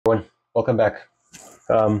Welcome back.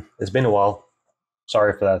 It's been a while.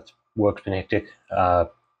 Sorry for that. Work's been hectic.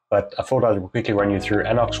 But I thought I'd quickly run you through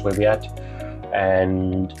Anox, where we're at,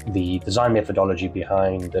 and the design methodology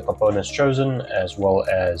behind the components chosen, as well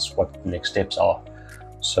as what the next steps are.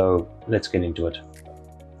 So let's get into it.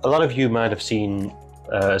 A lot of you might have seen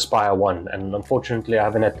Part-1, and unfortunately I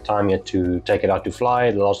haven't had the time yet to take it out to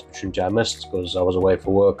fly. The last opportunity I missed because I was away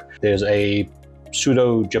for work. There's a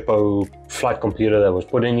pseudo Jippo flight computer that was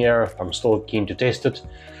put in here. I'm still keen to test it,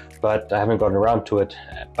 but I haven't gotten around to it.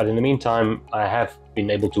 But in the meantime, I have been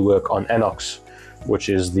able to work on Anox, which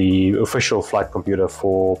is the official flight computer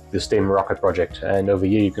for the STEM rocket project. And over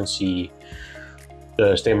here you can see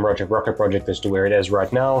the STEM rocket project as to where it is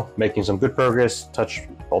right now, making some good progress.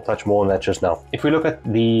 I'll touch more on that just now. If we look at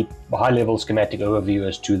the high-level schematic overview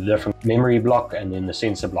as to the different memory block and then the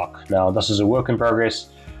sensor block. Now, this is a work in progress,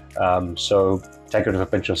 so take it with a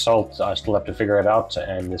pinch of salt. I still have to figure it out,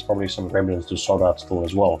 and there's probably some gremlins to sort out still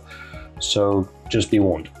as well. So just be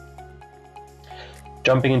warned.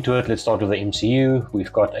 Jumping into it, let's start with the MCU.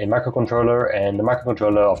 We've got a microcontroller, and the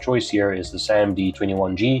microcontroller of choice here is the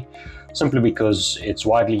SAMD21G, simply because it's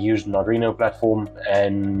widely used in Arduino platform,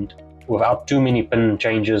 and without too many pin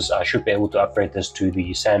changes, I should be able to upgrade this to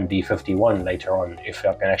the SAMD51 later on, if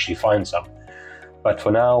I can actually find some. But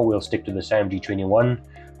for now, we'll stick to the SAMD21.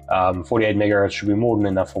 48 megahertz should be more than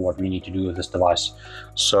enough for what we need to do with this device.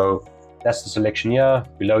 So that's the selection here.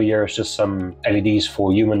 Below here is just some LEDs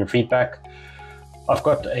for human feedback. I've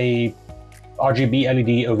got a RGB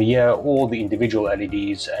LED over here, or the individual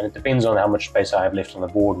LEDs, and it depends on how much space I have left on the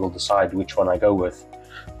board will decide which one I go with.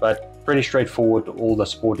 But pretty straightforward. All the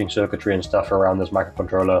supporting circuitry and stuff around this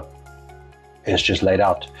microcontroller is just laid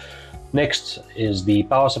out. Next is the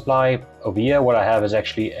power supply. Over here, what I have is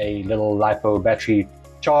actually a little LiPo battery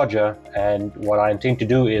charger, and what I intend to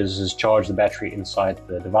do is charge the battery inside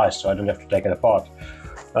the device, so I don't have to take it apart.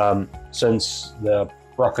 Since the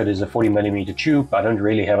rocket is a 40mm tube, I don't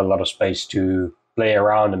really have a lot of space to play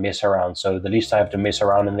around and mess around, so the least I have to mess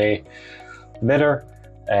around in there, the better.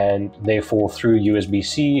 And therefore, through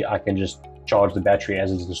USB-C, I can just charge the battery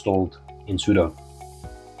as it's installed in pseudo.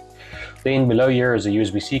 Then below here is a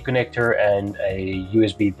USB-C connector and a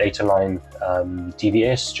USB data line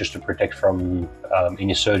TVS, just to protect from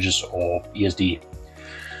any surges or ESD.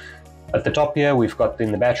 At the top here, we've got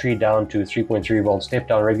then the battery down to 3.3 volt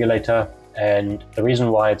step-down regulator. And the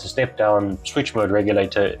reason why it's a step-down switch mode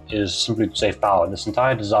regulator is simply to save power. This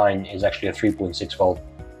entire design is actually a 3.6 volt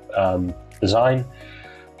design.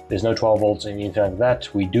 There's no 12 volts or anything like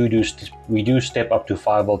that. We do step up to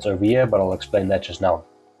 5 volts over here, but I'll explain that just now.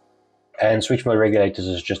 And switch mode regulators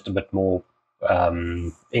is just a bit more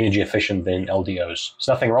energy efficient than LDOs. There's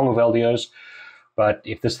nothing wrong with LDOs, but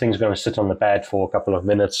if this thing's going to sit on the pad for a couple of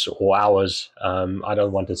minutes or hours, I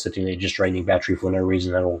don't want it sitting there just draining battery for no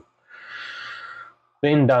reason at all.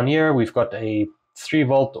 Then down here, we've got a 3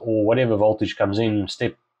 volt or whatever voltage comes in,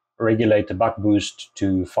 step regulator buck boost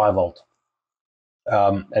to 5 volt.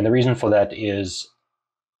 And the reason for that is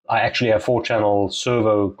I actually have 4-channel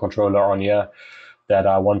servo controller on here that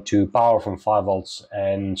I want to power from 5 volts,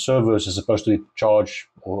 and servos are supposed to be charged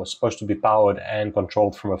or supposed to be powered and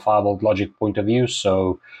controlled from a 5 volt logic point of view.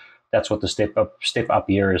 So that's what the step up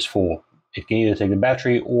here is for. It can either take the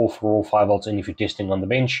battery or for all 5 volts in if you're testing on the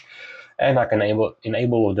bench. And I can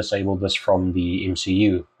enable or disable this from the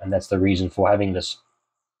MCU, and that's the reason for having this.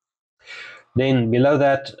 Then below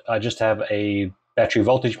that, I just have a battery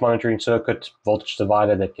voltage monitoring circuit, voltage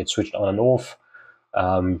divider that gets switched on and off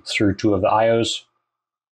through 2 of the IOs.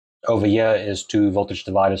 Over here is 2 voltage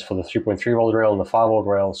dividers for the 3.3 volt rail and the 5 volt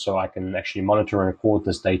rail, so I can actually monitor and record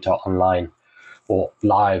this data online or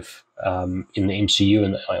live in the MCU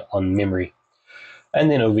and on memory. And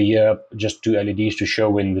then over here, just 2 LEDs to show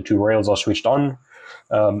when the 2 rails are switched on.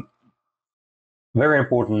 Very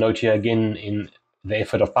important note here again, in the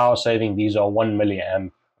effort of power saving, these are 1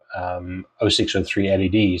 milliamp 0603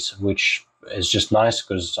 LEDs, which is just nice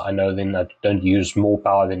because I know then I don't use more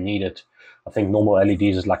power than needed. I think normal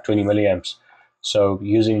LEDs is like 20 milliamps. So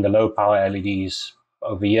using the low power LEDs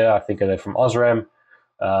over here, I think they're from Osram,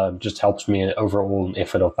 just helps me overall in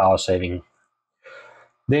effort of power saving.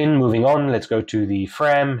 Then moving on, let's go to the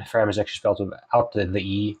FRAM. FRAM is actually spelled without the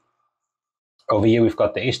E. Over here we've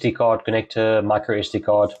got the SD card connector, micro SD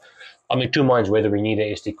card. I'm in 2 minds whether we need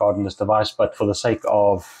a SD card in this device, but for the sake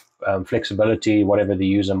of flexibility, whatever the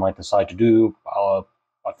user might decide to do,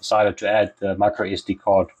 I've decided to add the micro SD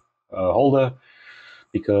card holder,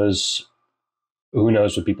 because who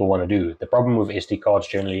knows what people want to do. The problem with SD cards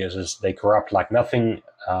generally is they corrupt like nothing,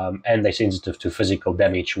 and they're sensitive to physical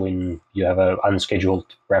damage when you have an unscheduled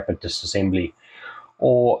rapid disassembly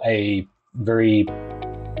or a very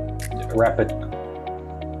rapid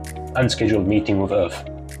unscheduled meeting with Earth.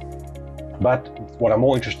 But what I'm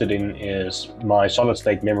more interested in is my solid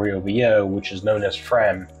state memory over here, which is known as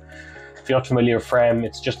FRAM. If you're not familiar with FRAM,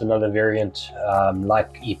 it's just another variant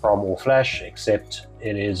like EEPROM or Flash, except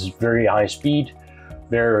it is very high speed,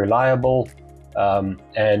 very reliable,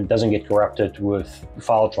 and doesn't get corrupted with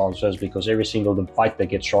file transfers, because every single byte that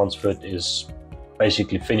gets transferred is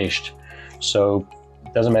basically finished. So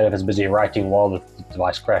it doesn't matter if it's busy writing while the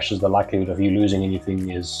device crashes, the likelihood of you losing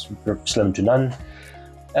anything is slim to none,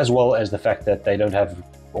 as well as the fact that they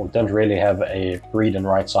don't really have a read and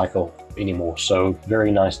write cycle anymore. So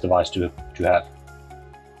very nice device to have.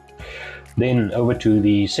 Then over to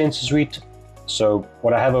the sensor suite. So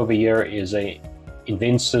what I have over here is a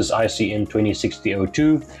Invensys ICN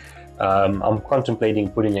 206002. I'm contemplating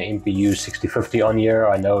putting an MPU 6050 on here.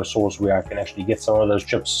 I know a source where I can actually get some of those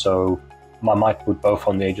chips, so I might put both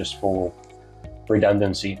on there just for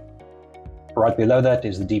redundancy. Right below that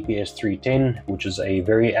is the DPS 310, which is a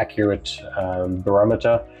very accurate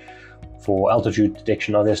barometer for altitude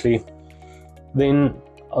detection, obviously. Then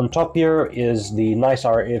on top here is the nice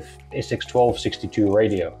RF SX1262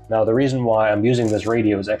 radio. Now the reason why I'm using this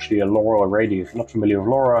radio is actually a Lora radio. If you're not familiar with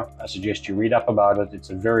Lora, I suggest you read up about it. It's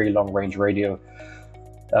a very long range radio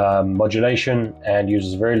modulation and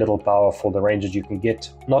uses very little power for the ranges you can get.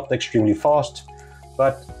 Not extremely fast,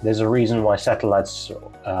 but there's a reason why satellites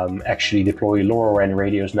actually deploy LoRaWAN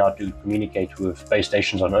radios now to communicate with base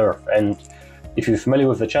stations on Earth. And if you're familiar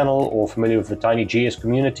with the channel or familiar with the TinyGS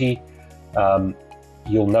community,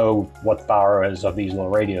 you'll know what the power is of these little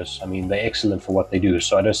radios. I mean, they're excellent for what they do.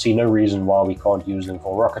 So I don't see no reason why we can't use them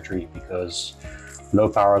for rocketry, because low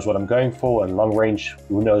power is what I'm going for, and long range,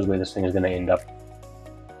 who knows where this thing is going to end up.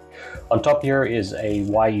 On top here is a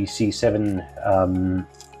YEC7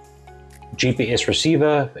 GPS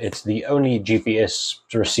receiver. It's the only GPS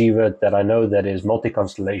receiver that I know that is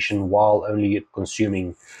multi-constellation while only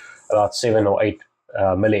consuming about 7 or 8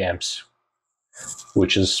 milliamps,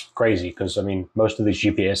 which is crazy, because I mean most of these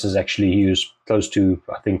GPSs actually use close to,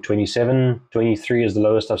 I think 27, 23 is the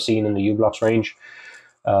lowest I've seen in the U-Blocks range.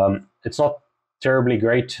 It's not terribly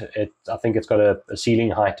great. I think it's got a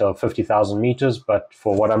ceiling height of 50,000 meters, but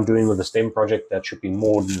for what I'm doing with the STEM project, that should be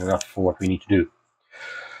more than enough for what we need to do.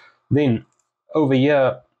 Then over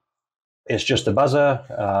here is just a buzzer.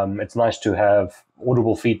 It's nice to have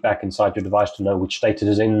audible feedback inside your device to know which state it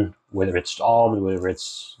is in, whether it's armed, whether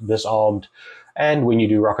it's disarmed. And when you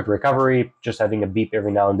do rocket recovery, just having a beep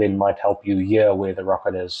every now and then might help you hear where the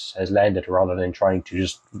rocket has landed, rather than trying to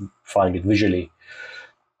just find it visually.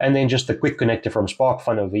 And then just a quick connector from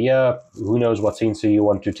SparkFun over here. Who knows what sensor you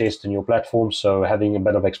want to test in your platform, so having a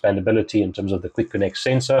bit of expandability in terms of the quick connect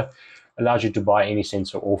sensor allows you to buy any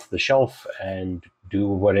sensor off the shelf and do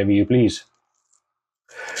whatever you please.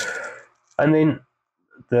 And then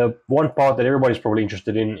the one part that everybody's probably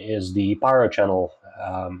interested in is the pyro channel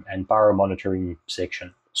and pyro monitoring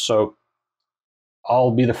section. So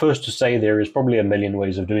I'll be the first to say there is probably a million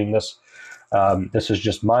ways of doing this. This is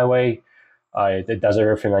just my way. It does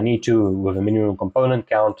everything I need to with a minimum component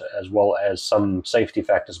count, as well as some safety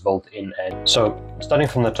factors built in. And so starting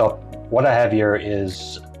from the top, what I have here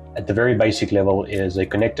is, at the very basic level, is a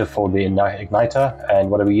connector for the igniter. And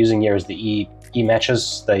what we're using here is the E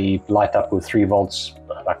matches. They light up with 3 volts.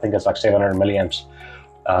 I think it's like 700 milliamps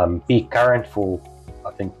peak current for,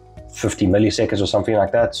 I think, 50 milliseconds or something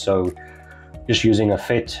like that. So just using a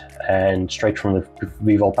FET and straight from the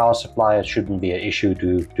V-volt power supply, it shouldn't be an issue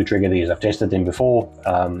to trigger these. I've tested them before.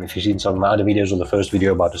 If you've seen some of my other videos or the first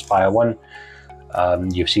video about this Part-1,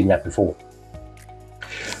 you've seen that before.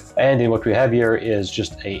 And then what we have here is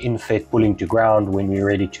just a in-FET pulling to ground when we're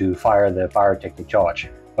ready to fire the pyrotechnic charge.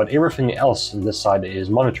 But everything else on this side is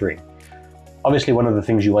monitoring. Obviously, one of the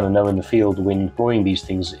things you want to know in the field when deploying these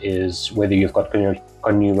things is whether you've got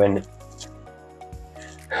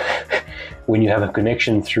when you have a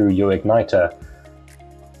connection through your igniter.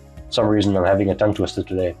 For some reason I'm having a tongue twister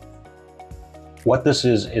today. What this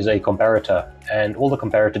is a comparator, and all the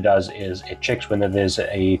comparator does is it checks whether there's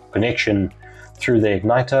a connection through the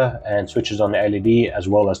igniter and switches on the LED, as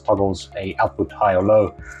well as toggles a output high or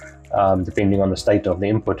low, depending on the state of the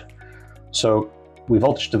input. So we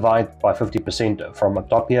voltage divide by 50% from up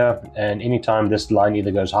top here, and anytime this line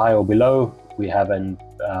either goes high or below, we have an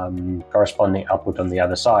corresponding output on the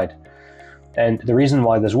other side. And the reason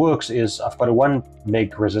why this works is I've got a 1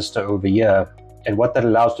 meg resistor over here, and what that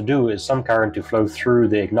allows to do is some current to flow through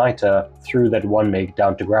the igniter through that 1 meg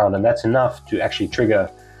down to ground, and that's enough to actually trigger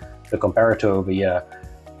the comparator over here.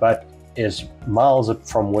 But is miles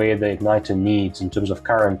from where the igniter needs in terms of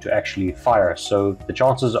current to actually fire. So the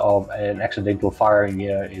chances of an accidental firing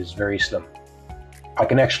here is very slim. I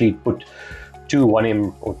can actually put two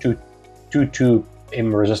 1M or two 2M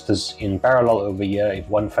resistors in parallel over here. If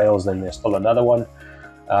one fails, then there's still another one.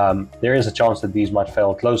 There is a chance that these might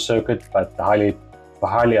fail closed circuit, but highly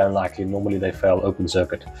unlikely. Normally they fail open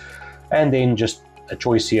circuit. And then just a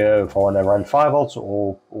choice here if I want to run 5 volts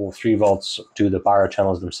or 3 volts to the pyro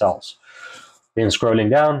channels themselves. Then scrolling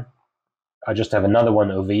down, I just have another one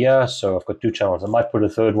over here, so I've got 2 channels. I might put a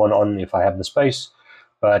third one on if I have the space,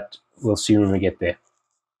 but we'll see when we get there.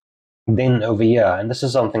 Then over here, and this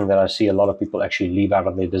is something that I see a lot of people actually leave out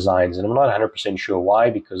of their designs, and I'm not 100% sure why,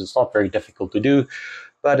 because it's not very difficult to do,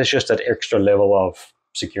 but it's just that extra level of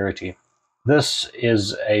security. This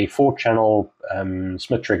is a 4-channel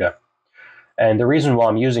Smith trigger. And the reason why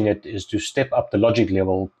I'm using it is to step up the logic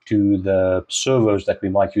level to the servos that we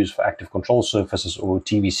might use for active control surfaces or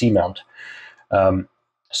TVC mount.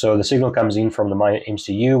 So the signal comes in from the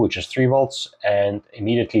MCU, which is 3 volts, and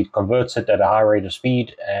immediately converts it at a high rate of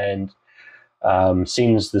speed and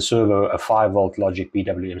sends the servo a 5 volt logic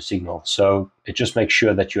PWM signal. So it just makes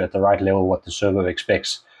sure that you're at the right level what the servo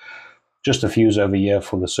expects. Just a fuse over here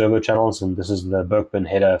for the servo channels, and this is the Berkman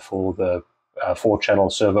header for the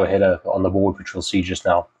 4-channel servo header on the board, which we'll see just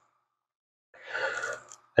now.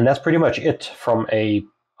 And that's pretty much it from a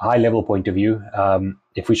high-level point of view.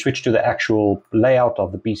 If we switch to the actual layout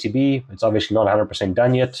of the PCB, it's obviously not 100%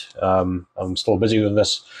 done yet. I'm still busy with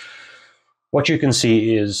this. What you can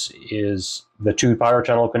see is the 2 pyro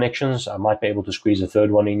channel connections. I might be able to squeeze a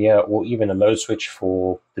third one in here, or even a load switch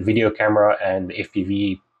for the video camera and the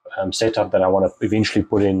FPV setup that I want to eventually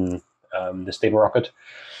put in the STEM rocket.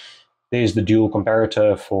 There's the dual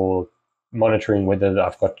comparator for monitoring whether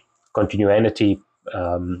I've got continuity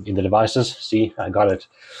in the devices. See, I got it.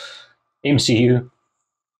 MCU,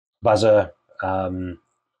 buzzer,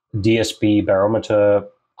 DSP, barometer,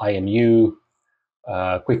 IMU,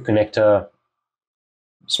 quick connector,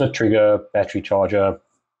 Smith trigger, battery charger,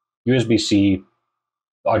 USB-C,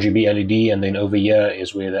 RGB LED, and then over here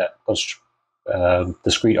is where the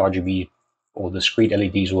discrete RGB or discrete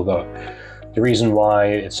LEDs will go. The reason why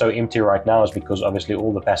it's so empty right now is because obviously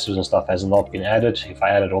all the passives and stuff has not been added. If I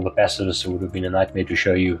added all the passives, it would have been a nightmare to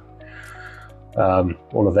show you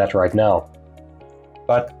all of that right now.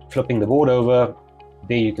 But flipping the board over,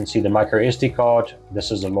 there you can see the micro SD card.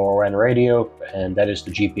 This is a LoRaWAN radio, and that is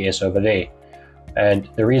the GPS over there. And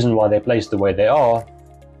the reason why they're placed the way they are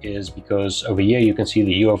is because over here you can see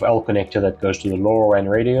the UFL connector that goes to the LoRaWAN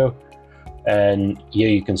radio, and here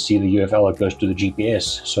you can see the UFL that goes to the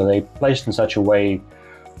GPS. So they placed in such a way,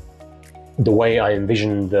 the way I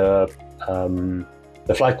envisioned the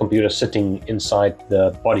flight computer sitting inside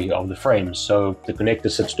the body of the frame. So the connector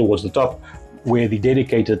sits towards the top, where the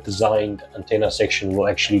dedicated designed antenna section will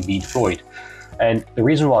actually be deployed. And the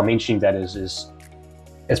reason why I'm mentioning that is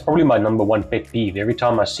it's probably my #1 pet peeve. Every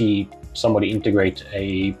time I see somebody integrate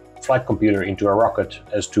a flight computer into a rocket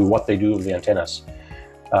as to what they do with the antennas.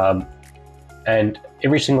 And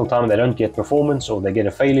every single time they don't get performance or they get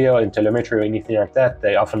a failure in telemetry or anything like that,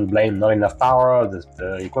 they often blame not enough power,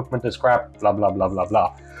 the equipment is crap, blah, blah, blah, blah,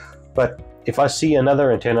 blah. But if I see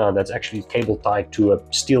another antenna that's actually cable tied to a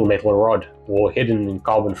steel metal rod or hidden in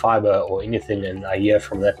carbon fiber or anything, and I hear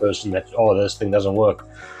from that person that, oh, this thing doesn't work.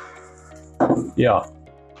 Yeah.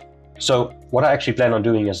 So what I actually plan on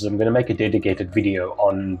doing is I'm going to make a dedicated video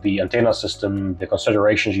on the antenna system, the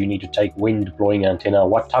considerations you need to take when deploying an antenna,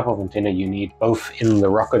 what type of antenna you need, both in the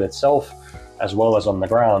rocket itself as well as on the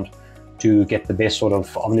ground, to get the best sort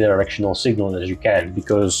of omnidirectional signal as you can.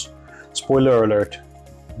 Because, spoiler alert,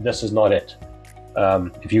 this is not it.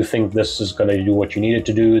 If you think this is going to do what you need it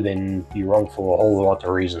to do, then you're wrong for a whole lot of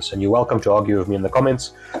reasons. And you're welcome to argue with me in the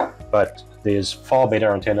comments, but there's far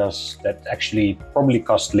better antennas that actually probably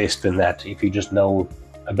cost less than that. If you just know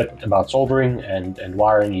a bit about soldering and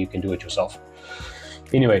wiring, you can do it yourself.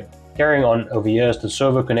 Anyway, carrying on, over here is the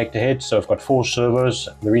servo connector head. So I've got 4 servos.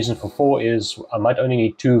 The reason for 4 is I might only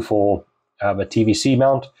need 2 for a TVC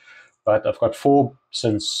mount, but I've got 4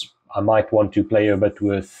 since I might want to play a bit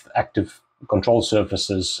with active control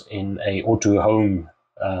surfaces in a auto home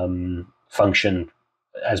function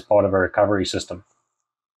as part of a recovery system.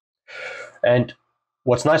 And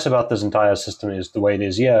what's nice about this entire system is the way it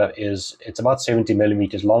is here is it's about 70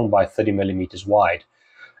 millimeters long by 30 millimeters wide.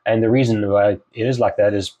 And the reason why it is like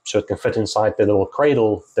that is so it can fit inside the little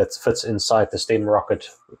cradle that fits inside the STEM rocket,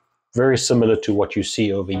 very similar to what you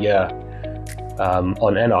see over here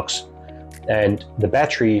on Anox. And the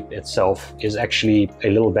battery itself is actually a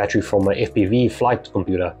little battery from an FPV flight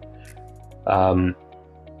computer.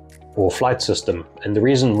 or flight system. And the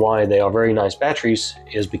reason why they are very nice batteries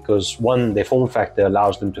is because, one, their form factor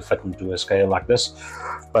allows them to fit into a scale like this,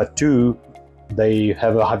 but two, they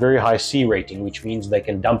have a very high C rating, which means they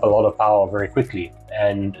can dump a lot of power very quickly,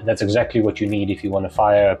 and that's exactly what you need if you want to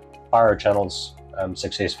fire pyro channels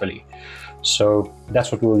successfully. So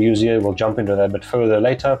that's what we'll use here. We'll jump into that a bit further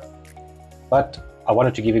later, but I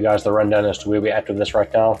wanted to give you guys the rundown as to where we're at with this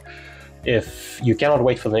right now. If you cannot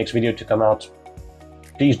wait for the next video to come out,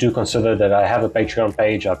 please do consider that I have a Patreon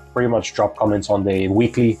page. I pretty much drop comments on there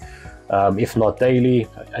weekly, if not daily.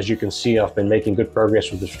 As you can see, I've been making good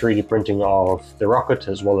progress with the 3D printing of the rocket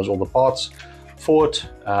as well as all the parts for it.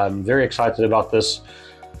 I'm very excited about this.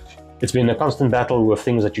 It's been a constant battle with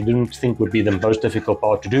things that you didn't think would be the most difficult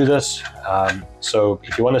part to do this. So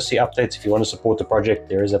if you want to see updates, if you want to support the project,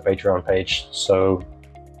 there is a Patreon page. So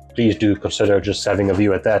please do consider just having a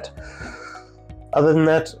view at that. Other than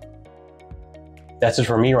that, that's it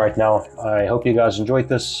from me right now. I hope you guys enjoyed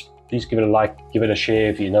this. Please give it a like, give it a share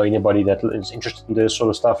if you know anybody that is interested in this sort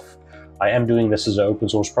of stuff. I am doing this as an open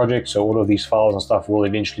source project, so all of these files and stuff will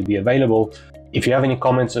eventually be available. If you have any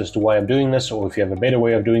comments as to why I'm doing this, or if you have a better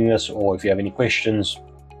way of doing this, or if you have any questions,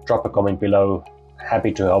 drop a comment below.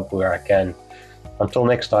 Happy to help where I can. Until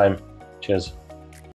next time, cheers.